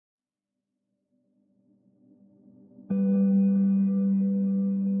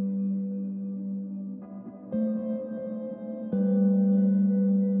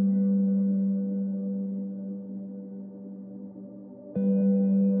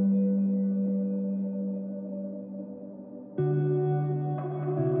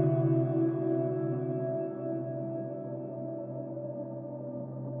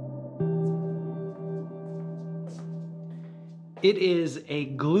It is a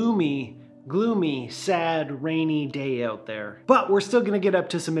gloomy, sad, rainy day out there. But we're still gonna get up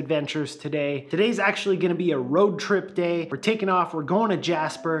to some adventures today. Today's actually gonna be a road trip day. We're taking off, we're going to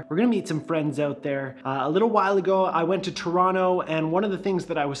Jasper. We're gonna meet some friends out there. A little while ago, I went to Toronto, and one of the things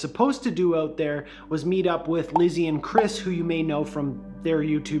that I was supposed to do out there was meet up with Lizzie and Chris, who you may know from their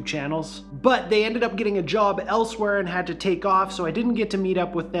YouTube channels. But they ended up getting a job elsewhere and had to take off, so I didn't get to meet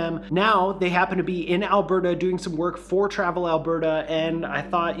up with them. Now they happen to be in Alberta doing some work for Travel Alberta, and I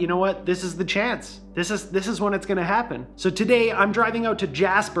thought, you know what, this is the chance. This is when it's gonna happen. So today I'm driving out to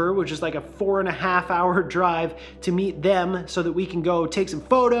Jasper, which is like a 4.5-hour drive, to meet them so that we can go take some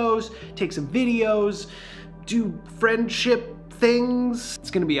photos, take some videos, do friendship things. It's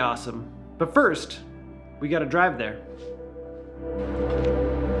gonna be awesome. But first, we gotta drive there.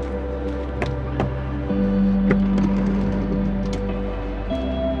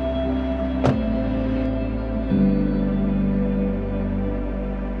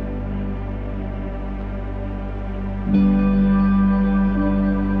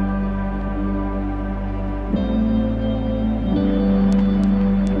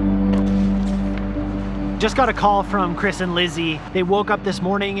 Just got a call from Chris and Lizzie. They woke up this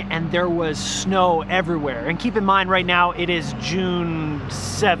morning and there was snow everywhere. And keep in mind right now it is June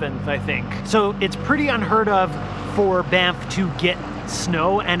 7th, I think. So it's pretty unheard of for Banff to get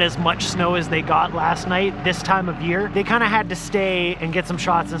snow, and as much snow as they got last night this time of year. They kind of had to stay and get some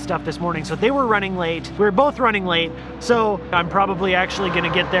shots and stuff this morning, so they were running late. We were both running late, so I'm probably actually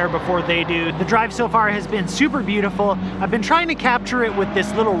gonna get there before they do. The drive so far has been super beautiful. I've been trying to capture it with this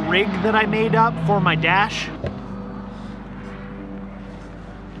little rig that I made up for my dash.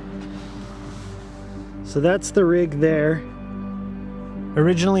 So that's the rig there.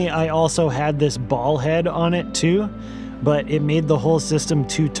 Originally, I also had this ball head on it too, but it made the whole system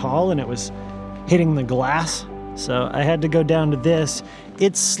too tall and it was hitting the glass. So I had to go down to this.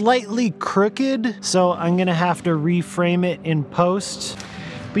 It's slightly crooked, so I'm gonna have to reframe it in post.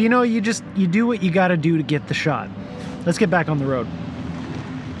 But you know, you do what you gotta do to get the shot. Let's get back on the road.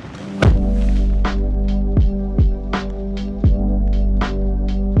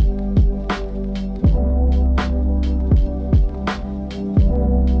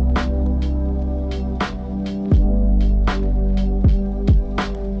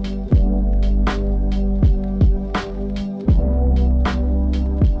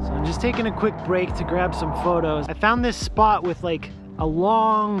 Taking a quick break to grab some photos. I found this spot with like a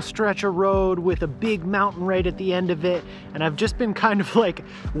long stretch of road with a big mountain right at the end of it, and I've just been kind of like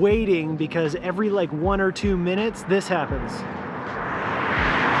waiting because every like 1 or 2 minutes this happens.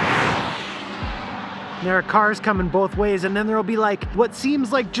 There are cars coming both ways, and then there'll be like what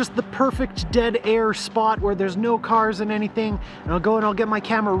seems like just the perfect dead air spot where there's no cars and anything, and I'll go and I'll get my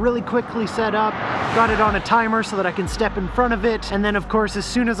camera really quickly set up, got it on a timer so that I can step in front of it, and then of course as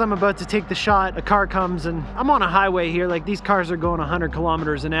soon as I'm about to take the shot, a car comes, and I'm on a highway here, like these cars are going 100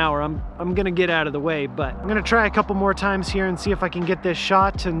 kilometers an hour. I'm gonna get out of the way, but I'm gonna try a couple more times here and see if I can get this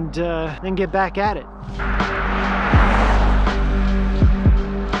shot and then get back at it.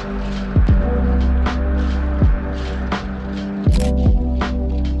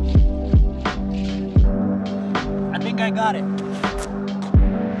 I got it.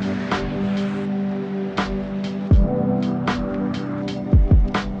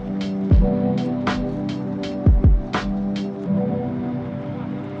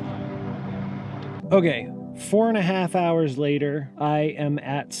 Okay, 4.5 hours later, I am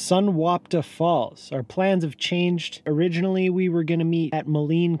at WATERFALls. Our plans have changed. Originally, we were gonna meet at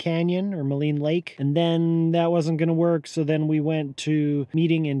Maligne Canyon or Maligne Lake, and then that wasn't gonna work, so then we went to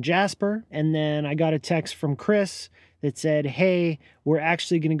meeting in Jasper, and then I got a text from Chris that said, hey, we're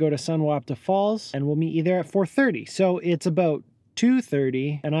actually gonna go to WATERFALls and we'll meet you there at 4:30. So it's about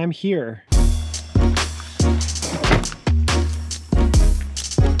 2:30 and I'm here.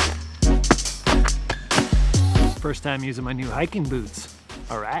 First time using my new hiking boots.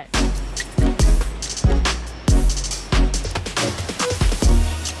 All right.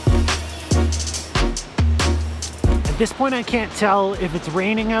 At this point, I can't tell if it's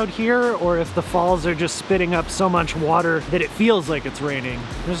raining out here or if the falls are just spitting up so much water that it feels like it's raining.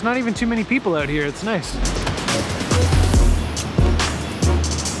 There's not even too many people out here. It's nice.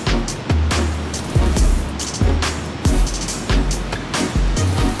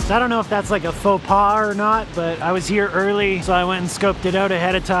 So I don't know if that's like a faux pas or not, but I was here early, so I went and scoped it out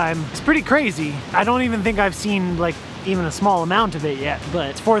ahead of time. It's pretty crazy. I don't even think I've seen like even a small amount of it yet, but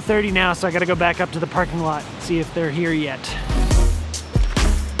it's 4:30 now, so I gotta go back up to the parking lot, see if they're here yet.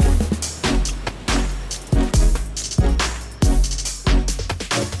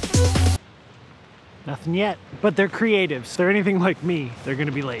 nothing yet. But they're creatives. If they're anything like me, they're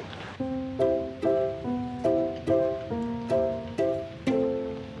gonna be late.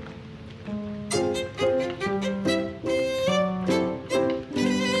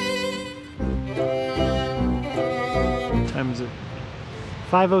 Time is it?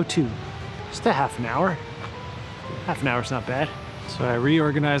 5:02. Just a half an hour. Half an hour's not bad. So I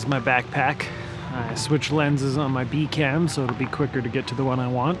reorganized my backpack. I switched lenses on my B cam so it'll be quicker to get to the one I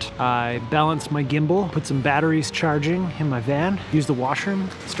want. I balanced my gimbal, put some batteries charging in my van, used the washroom.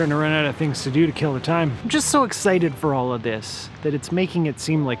 Starting to run out of things to do to kill the time. I'm just so excited for all of this that it's making it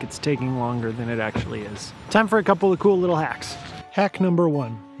seem like it's taking longer than it actually is. Time for a couple of cool little hacks. Hack number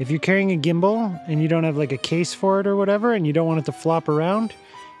 1. If you're carrying a gimbal and you don't have like a case for it or whatever and you don't want it to flop around,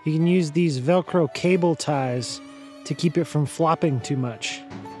 you can use these Velcro cable ties to keep it from flopping too much.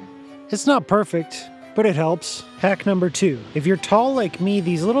 It's not perfect, but it helps. Hack number 2. If you're tall like me,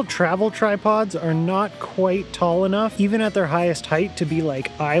 these little travel tripods are not quite tall enough, even at their highest height, to be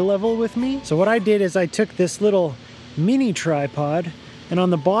like eye level with me. So what I did is I took this little mini tripod, and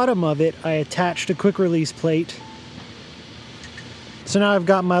on the bottom of it, I attached a quick release plate. So now I've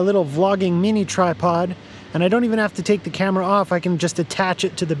got my little vlogging mini tripod, and I don't even have to take the camera off. I can just attach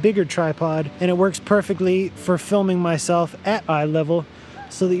it to the bigger tripod, and it works perfectly for filming myself at eye level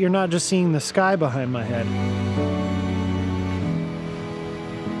so that you're not just seeing the sky behind my head.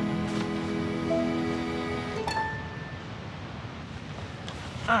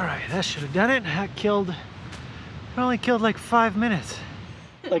 All right, that should have done it. It only killed like 5 minutes.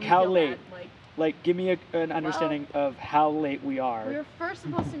 Like how late? Like, give me an understanding of how late we are. We were first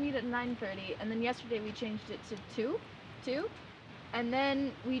supposed to meet at 9:30, and then yesterday we changed it to 2, and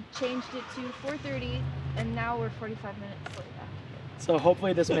then we changed it to 4:30, and now we're 45 minutes late after. So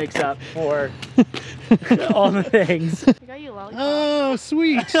hopefully this makes up for all the things. I got you a lollipop. Oh,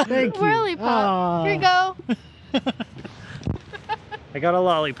 sweet. Thank you. Lollipop. Here you go. I got a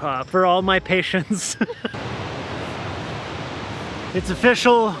lollipop for all my patience. It's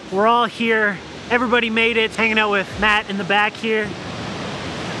official, we're all here. Everybody made it. Hanging out with Matt in the back here.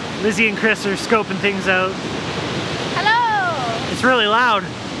 Lizzie and Chris are scoping things out. Hello! It's really loud.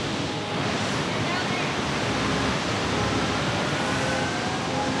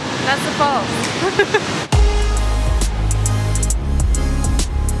 That's the falls.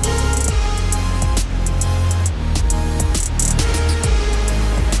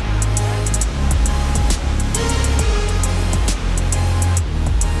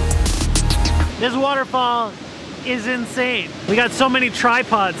 This waterfall is insane. We got so many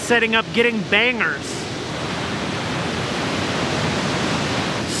tripods setting up, getting bangers.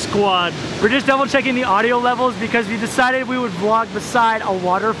 Squad. We're just double checking the audio levels because we decided we would vlog beside a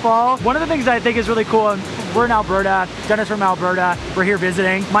waterfall. One of the things that I think is really cool, and we're in Alberta, Dunna's from Alberta, we're here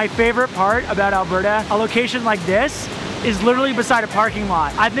visiting. My favorite part about Alberta, a location like this, is literally beside a parking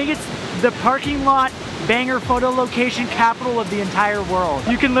lot. I think it's the parking lot banger photo location capital of the entire world.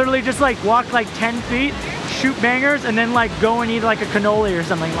 You can literally just like walk like 10 feet, shoot bangers, and then like go and eat like a cannoli or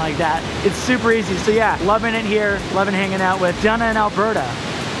something like that. It's super easy. So yeah, loving it here, loving hanging out with Dunna in Alberta.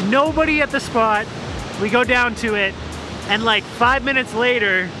 Nobody at the spot. We go down to it, and like 5 minutes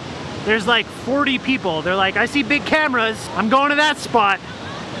later, there's like 40 people. They're like, I see big cameras. I'm going to that spot.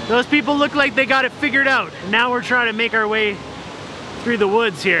 Those people look like they got it figured out. Now we're trying to make our way through the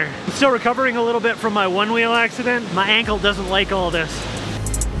woods here. I'm still recovering a little bit from my one-wheel accident. My ankle doesn't like all this.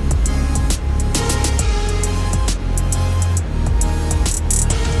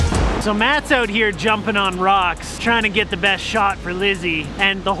 So Matt's out here jumping on rocks, trying to get the best shot for Lizzie.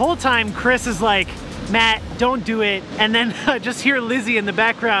 And the whole time Chris is like, Matt, don't do it. And then I just hear Lizzie in the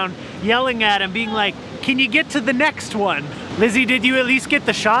background yelling at him, being like, can you get to the next one? Lizzie, did you at least get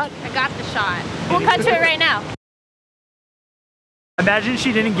the shot? I got the shot. We'll cut to it right now. Imagine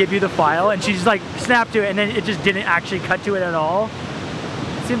she didn't give you the file and she just like snapped to it and then it just didn't actually cut to it at all.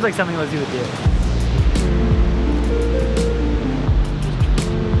 It seems like something Lizzie would do.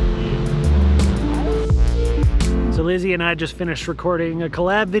 So Lizzie and I just finished recording a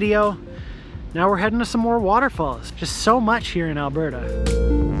collab video. Now we're heading to some more waterfalls. Just so much here in Alberta.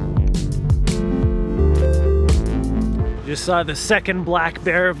 Just saw the second black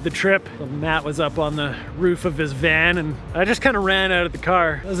bear of the trip. Matt was up on the roof of his van and I just kind of ran out of the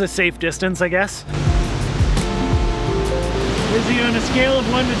car. It was a safe distance, I guess. Lizzie, on a scale of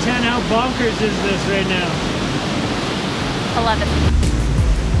 1 to 10, how bonkers is this right now? 11.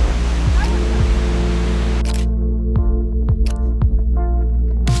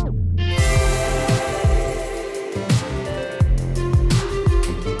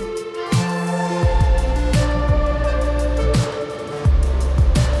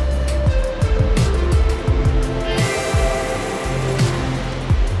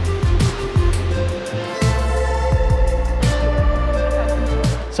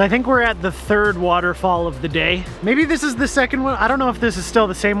 So I think we're at the third waterfall of the day. Maybe this is the second one. I don't know if this is still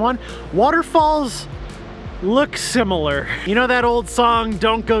the same one. Waterfalls look similar. You know that old song,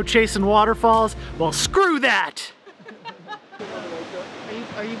 "Don't Go Chasing Waterfalls"? Well, screw that!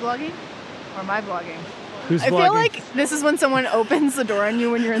 Are you vlogging? Or am I vlogging? Who's I vlogging? feel like this is when someone opens the door on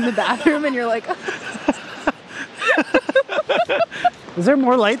you when you're in the bathroom and you're like... Is there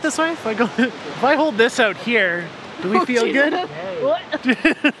more light this way? If I hold this out here, do we feel good? What?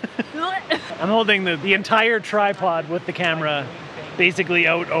 I'm holding the entire tripod with the camera basically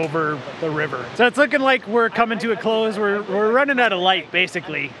out over the river. So it's looking like we're coming to a close. We're running out of light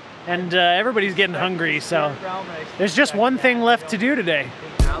basically. And everybody's getting hungry, so there's just one thing left to do today.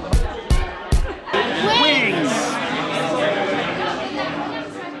 Wings!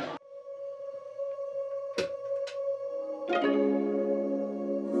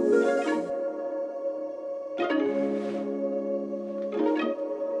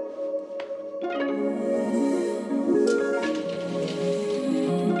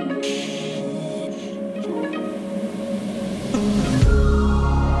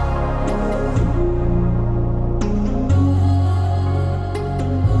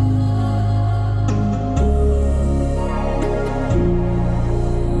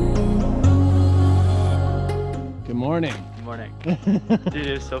 Morning. Good morning. Dude,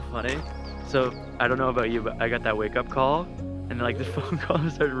 it was so funny. So I don't know about you, but I got that wake up call and like the phone call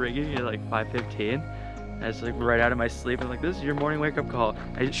started ringing at like 5:15. I was like right out of my sleep and like, this is your morning wake up call.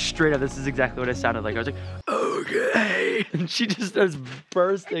 Straight up, this is exactly what it sounded like. I was like, okay. And she just starts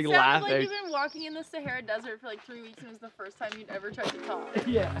bursting laughing. Like you've been walking in the Sahara Desert for like 3 weeks and it was the first time you'd ever tried to talk.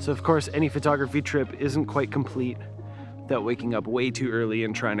 Yeah. So of course, any photography trip isn't quite complete without waking up way too early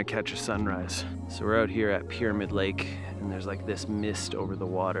and trying to catch a sunrise. So we're out here at Pyramid Lake and there's like this mist over the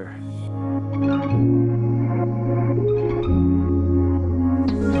water.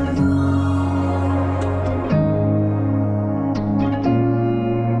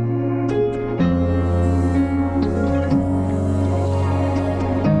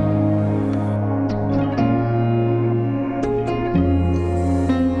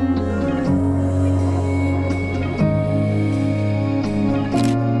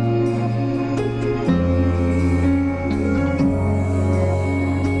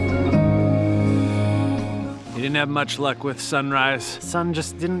 Didn't have much luck with sunrise. Sun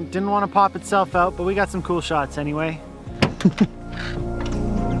just didn't want to pop itself out, but we got some cool shots anyway.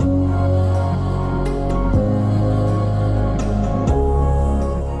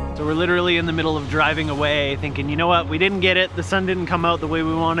 So we're literally in the middle of driving away thinking, you know what, we didn't get it, the sun didn't come out the way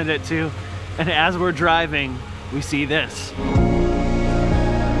we wanted it to, and as we're driving, we see this.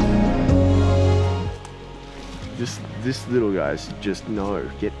 This little guy's just no.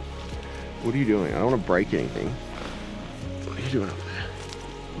 What are you doing? I don't want to break anything. What are you doing up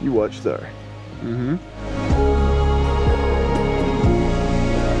there? You watch though. Mm-hmm.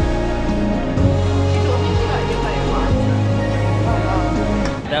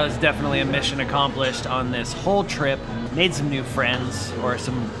 That was definitely a mission accomplished on this whole trip. Made some new friends, or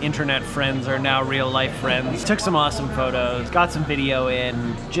some internet friends are now real life friends. Took some awesome photos, got some video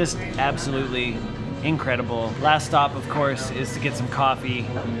in, just absolutely incredible. Last stop, of course, is to get some coffee,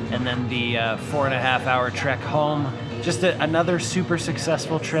 and then the 4.5 hour trek home. Just another super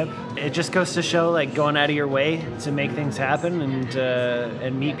successful trip. It just goes to show, like, going out of your way to make things happen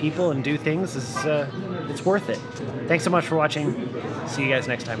and meet people and do things is it's worth it. Thanks so much for watching. See you guys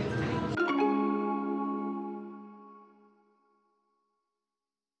next time.